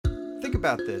Think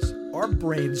about this. Our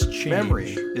brains change.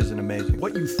 Memory isn't amazing.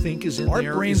 What you think is in Our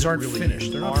there brains is aren't really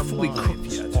finished. They're not our fully cooked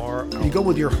minds yet. are- you go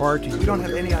with your heart. We don't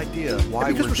have any idea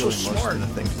why because we're we're so doing most smart. of the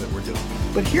things that we're doing.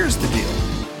 But here's the deal.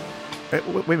 Hey,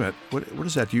 wait a minute. What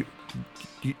is that? Do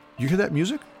you hear that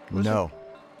music? What is No.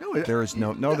 that? No, There's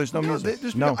no music.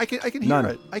 There's No. I can hear None.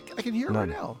 it. I can hear it None.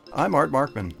 right now. I'm Art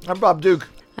Markman. I'm Bob Duke.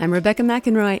 I'm Rebecca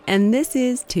McEnroy, and this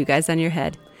is Two Guys on Your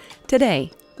Head.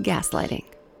 Today, gaslighting.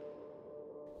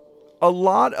 A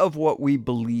lot of what we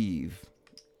believe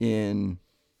in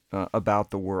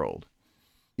about the world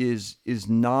is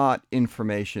not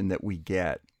information that we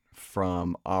get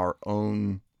from our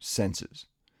own senses.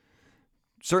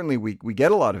 Certainly we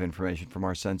get a lot of information from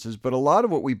our senses, but a lot of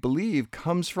what we believe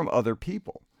comes from other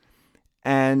people.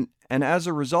 And as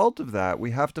a result of that,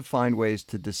 we have to find ways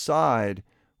to decide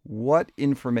what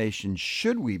information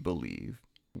should we believe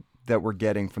that we're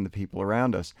getting from the people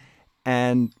around us.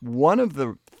 And one of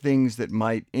the things that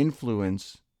might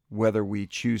influence whether we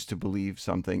choose to believe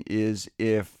something is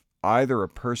if either a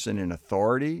person in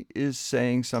authority is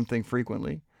saying something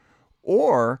frequently,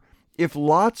 or if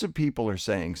lots of people are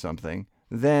saying something,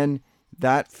 then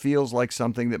that feels like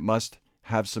something that must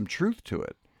have some truth to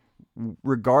it,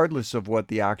 regardless of what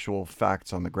the actual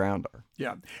facts on the ground are.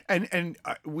 Yeah, and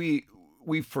we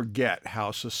forget how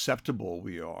susceptible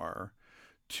we are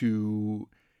to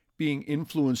being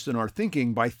influenced in our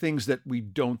thinking by things that we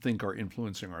don't think are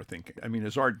influencing our thinking. I mean,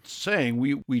 as Art's saying,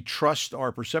 we trust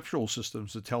our perceptual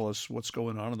systems to tell us what's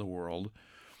going on in the world.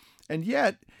 And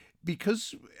yet,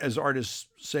 because, as Art is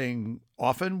saying,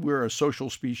 often we're a social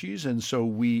species, and so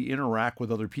we interact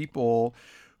with other people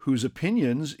whose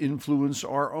opinions influence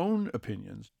our own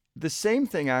opinions. The same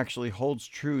thing actually holds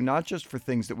true not just for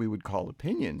things that we would call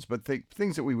opinions, but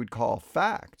things that we would call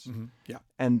facts. Mm-hmm. Yeah.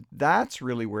 And that's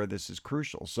really where this is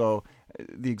crucial. So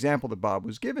the example that Bob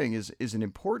was giving is an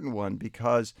important one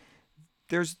because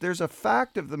there's a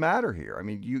fact of the matter here. I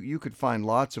mean, you could find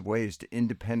lots of ways to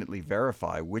independently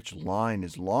verify which line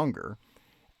is longer.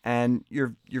 And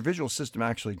your visual system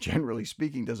actually, generally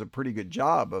speaking, does a pretty good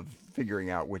job of figuring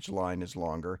out which line is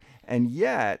longer. And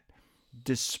yet,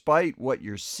 despite what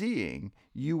you're seeing,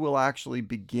 you will actually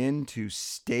begin to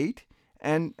state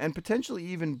and potentially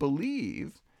even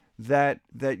believe that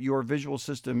your visual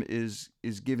system is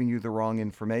giving you the wrong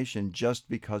information just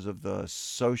because of the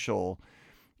social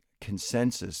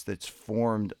consensus that's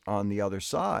formed on the other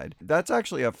side. That's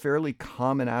actually a fairly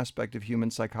common aspect of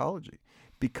human psychology,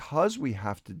 because we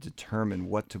have to determine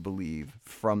what to believe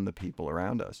from the people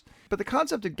around us. But the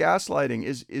concept of gaslighting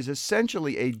is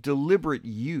essentially a deliberate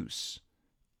use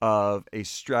of a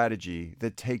strategy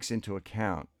that takes into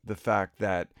account the fact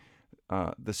that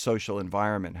the social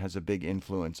environment has a big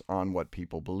influence on what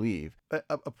people believe.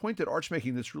 A point that Art's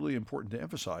making that's really important to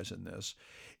emphasize in this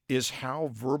is how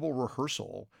verbal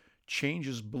rehearsal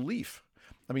changes belief.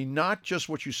 I mean, not just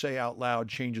what you say out loud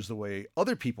changes the way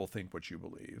other people think what you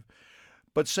believe,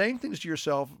 but saying things to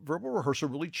yourself, verbal rehearsal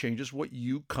really changes what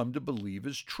you come to believe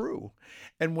is true.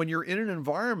 And when you're in an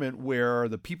environment where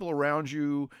the people around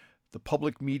you, the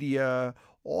public media,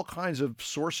 all kinds of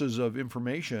sources of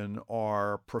information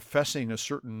are professing a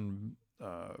certain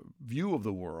view of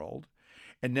the world,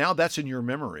 and now that's in your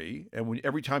memory, and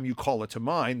every time you call it to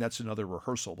mind, that's another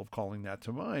rehearsal of calling that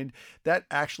to mind, that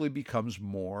actually becomes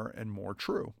more and more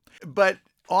true. But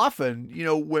often,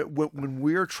 when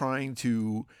we're trying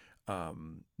to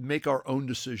make our own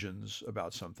decisions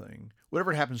about something,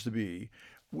 whatever it happens to be,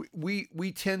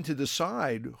 we tend to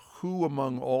decide who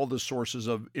among all the sources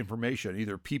of information,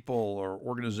 either people or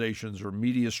organizations or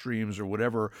media streams or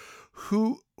whatever,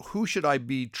 who should I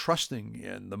be trusting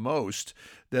in the most,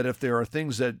 that if there are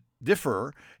things that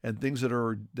differ and things that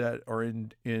are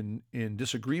in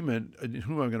disagreement,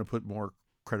 who am I going to put more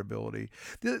credibility?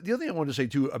 The other thing I wanted to say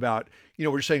too about,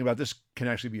 we're saying about this can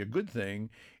actually be a good thing,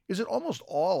 is that almost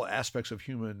all aspects of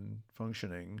human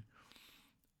functioning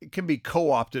it can be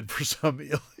co-opted for some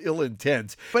ill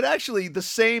intent. But actually, the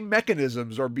same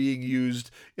mechanisms are being used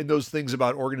in those things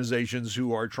about organizations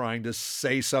who are trying to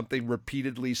say something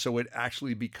repeatedly so it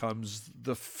actually becomes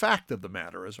the fact of the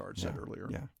matter, as Art said earlier.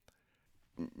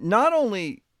 Yeah. Not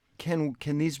only can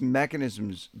these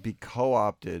mechanisms be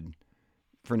co-opted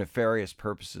for nefarious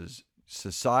purposes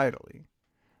societally,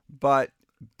 but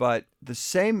the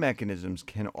same mechanisms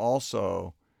can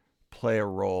also play a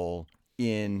role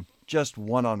in just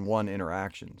one-on-one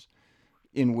interactions,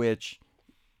 in which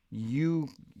you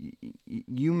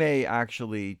may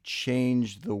actually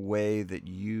change the way that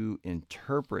you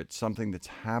interpret something that's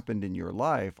happened in your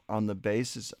life on the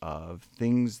basis of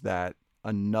things that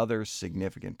another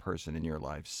significant person in your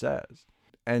life says.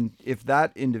 And if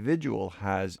that individual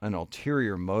has an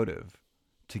ulterior motive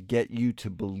to get you to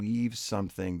believe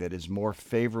something that is more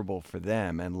favorable for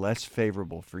them and less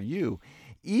favorable for you,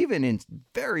 even in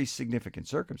very significant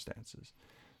circumstances,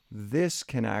 this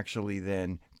can actually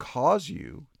then cause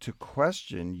you to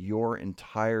question your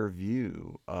entire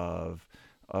view of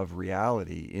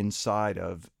reality inside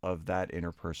of that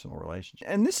interpersonal relationship.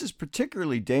 And this is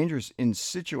particularly dangerous in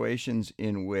situations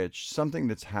in which something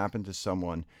that's happened to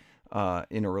someone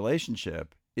in a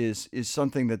relationship is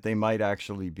something that they might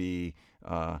actually be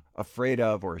afraid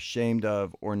of or ashamed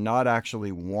of, or not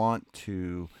actually want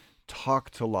to talk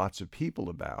to lots of people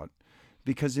about.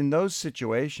 Because in those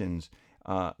situations,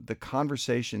 the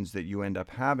conversations that you end up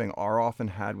having are often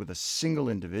had with a single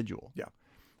individual. Yeah.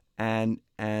 And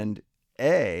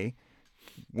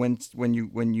when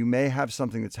you may have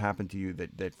something that's happened to you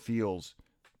that feels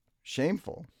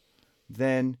shameful,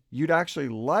 then you'd actually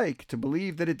like to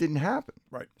believe that it didn't happen.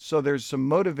 Right. So there's some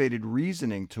motivated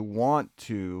reasoning to want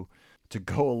to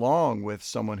go along with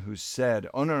someone who's said,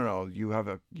 "Oh no,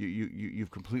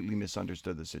 you've completely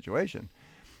misunderstood the situation."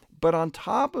 But on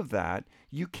top of that,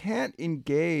 you can't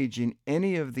engage in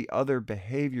any of the other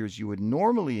behaviors you would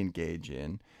normally engage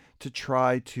in to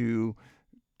try to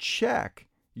check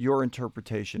your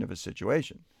interpretation of a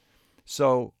situation.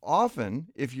 So often,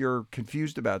 if you're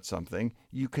confused about something,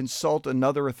 you consult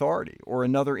another authority or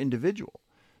another individual.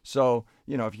 So,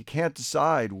 if you can't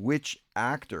decide which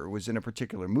actor was in a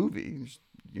particular movie,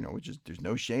 there's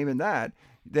no shame in that,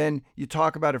 then you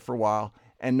talk about it for a while.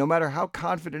 And no matter how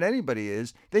confident anybody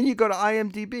is, then you go to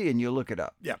IMDb and you look it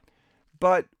up. Yeah.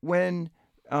 But when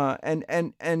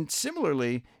and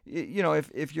similarly,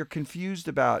 if you're confused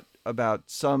about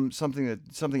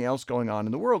something else going on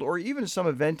in the world, or even some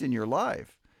event in your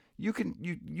life, you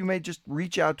may just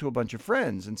reach out to a bunch of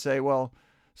friends and say, well,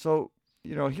 so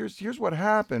here's what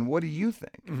happened. What do you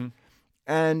think? Mm-hmm.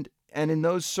 And in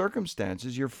those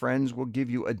circumstances, your friends will give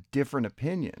you a different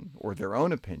opinion, or their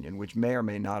own opinion, which may or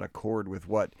may not accord with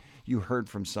what you heard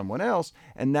from someone else,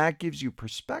 and that gives you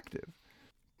perspective.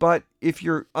 But if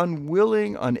you're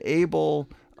unwilling, unable,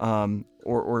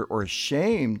 or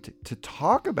ashamed to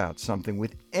talk about something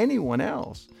with anyone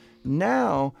else,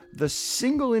 now the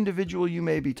single individual you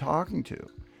may be talking to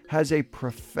has a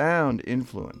profound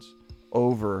influence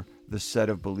over the set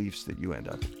of beliefs that you end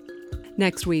up with.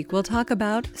 Next week, we'll talk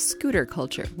about scooter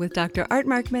culture with Dr. Art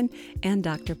Markman and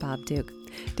Dr. Bob Duke.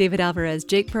 David Alvarez,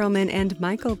 Jake Perlman, and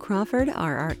Michael Crawford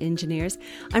are our engineers.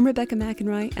 I'm Rebecca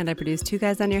McEnroy, and I produce Two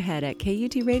Guys on Your Head at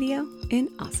KUT Radio in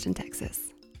Austin, Texas.